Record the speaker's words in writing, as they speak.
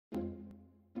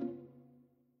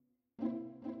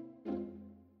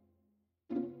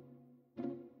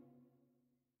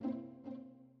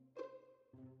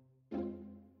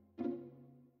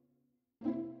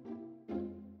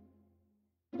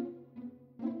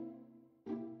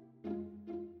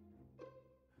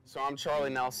So I'm Charlie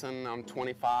Nelson, I'm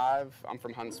 25, I'm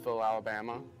from Huntsville,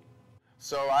 Alabama.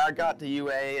 So I got to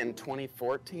UA in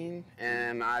 2014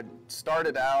 and I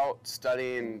started out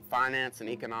studying finance and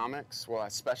economics. Well, I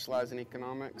specialize in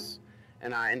economics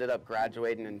and I ended up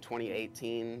graduating in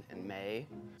 2018 in May.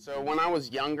 So when I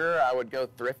was younger, I would go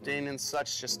thrifting and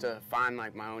such just to find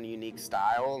like my own unique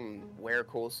style and wear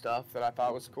cool stuff that I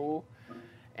thought was cool.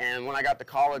 And when I got to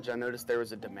college, I noticed there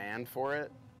was a demand for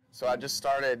it. So I just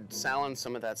started selling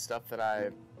some of that stuff that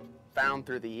I found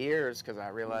through the years because I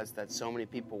realized that so many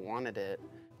people wanted it.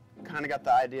 Kind of got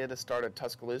the idea to start a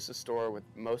Tuscaloosa store with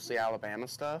mostly Alabama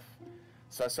stuff.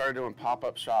 So I started doing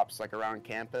pop-up shops like around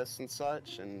campus and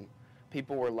such, and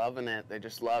people were loving it. They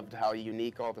just loved how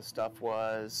unique all the stuff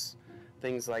was,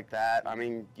 things like that. I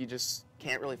mean, you just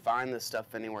can't really find this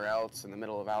stuff anywhere else in the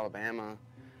middle of Alabama.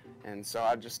 And so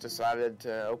I just decided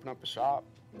to open up a shop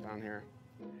down here.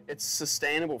 It's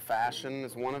sustainable fashion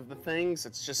is one of the things.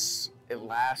 It's just, it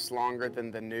lasts longer than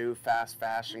the new fast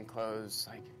fashion clothes.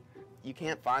 Like, you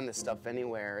can't find this stuff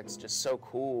anywhere. It's just so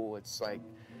cool. It's like,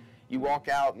 you walk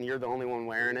out and you're the only one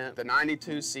wearing it. The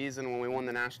 '92 season when we won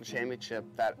the national championship,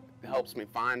 that helps me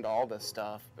find all this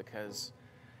stuff because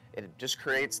it just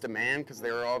creates demand because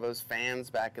there were all those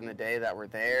fans back in the day that were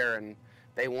there and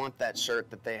they want that shirt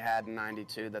that they had in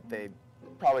 '92 that they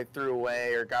probably threw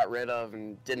away or got rid of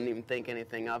and didn't even think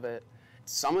anything of it.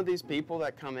 Some of these people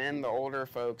that come in, the older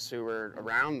folks who were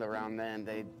around then,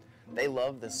 they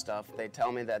love this stuff. They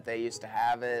tell me that they used to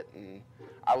have it, and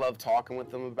I love talking with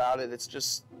them about it. It's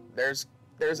just, there's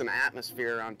an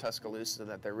atmosphere around Tuscaloosa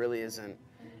that there really isn't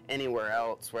anywhere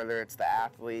else, whether it's the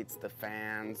athletes, the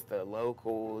fans, the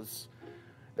locals.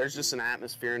 There's just an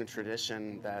atmosphere and a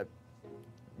tradition that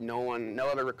no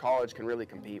other college can really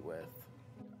compete with.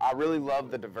 I really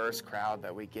love the diverse crowd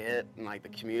that we get and like the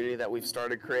community that we've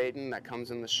started creating that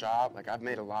comes in the shop. Like, I've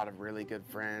made a lot of really good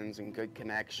friends and good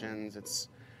connections. It's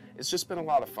just been a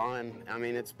lot of fun. I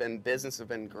mean, business has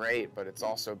been great, but it's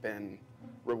also been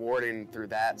rewarding through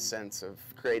that sense of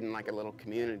creating like a little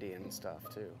community and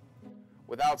stuff too.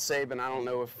 Without Saban, I don't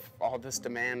know if all this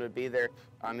demand would be there.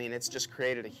 I mean, it's just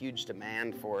created a huge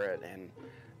demand for it, and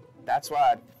that's why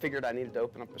I figured I needed to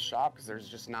open up a shop because there's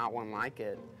just not one like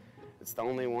it. It's the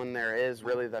only one there is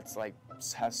really that's like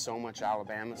has so much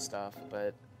Alabama stuff,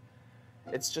 but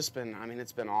it's just been, I mean,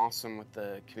 it's been awesome with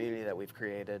the community that we've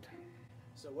created.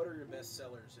 So what are your best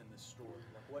sellers in this store?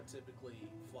 Like, what typically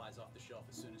flies off the shelf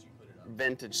as soon as you put it up?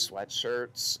 Vintage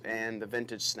sweatshirts and the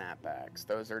vintage snapbacks.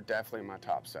 Those are definitely my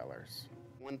top sellers.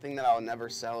 One thing that I'll never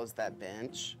sell is that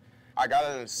bench. I got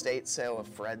an estate sale of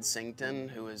Fred Sington,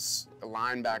 who was a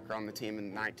linebacker on the team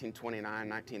in 1929,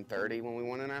 1930 when we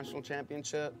won a national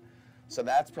championship. So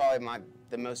that's probably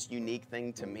the most unique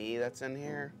thing to me that's in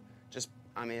here. Just,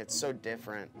 I mean, it's so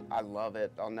different. I love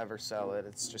it. I'll never sell it.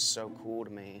 It's just so cool to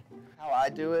me. How I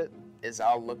do it is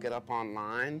I'll look it up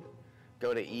online,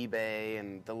 go to eBay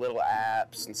and the little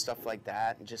apps and stuff like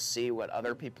that, and just see what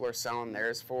other people are selling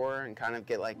theirs for and kind of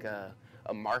get like a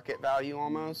market value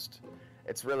almost.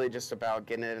 It's really just about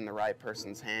getting it in the right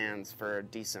person's hands for a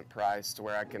decent price to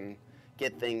where I can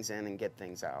get things in and get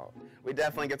things out. We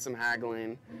definitely get some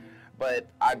haggling, but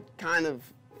I kind of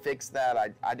fix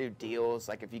that. I do deals.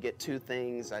 Like if you get two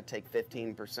things, I take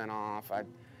 15% off. I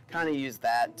kind of use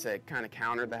that to kind of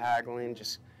counter the haggling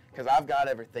just because I've got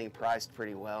everything priced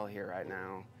pretty well here right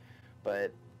now.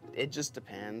 But it just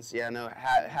depends. Yeah, no,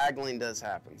 haggling does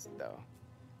happen though.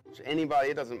 Anybody,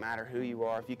 it doesn't matter who you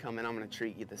are. If you come in, I'm going to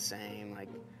treat you the same. Like,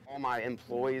 all my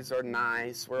employees are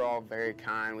nice. We're all very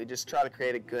kind. We just try to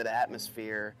create a good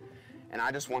atmosphere, and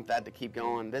I just want that to keep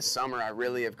going. This summer, I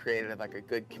really have created like a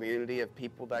good community of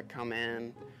people that come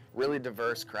in, really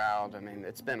diverse crowd. I mean,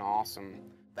 it's been awesome.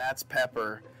 That's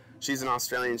Pepper. She's an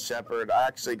Australian Shepherd. I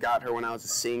actually got her when I was a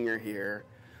senior here,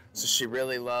 so she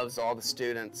really loves all the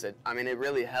students. It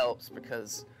really helps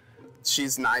because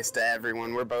she's nice to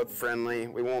everyone. We're both friendly.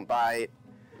 We won't bite.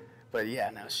 But yeah,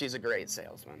 no, she's a great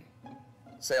saleswoman.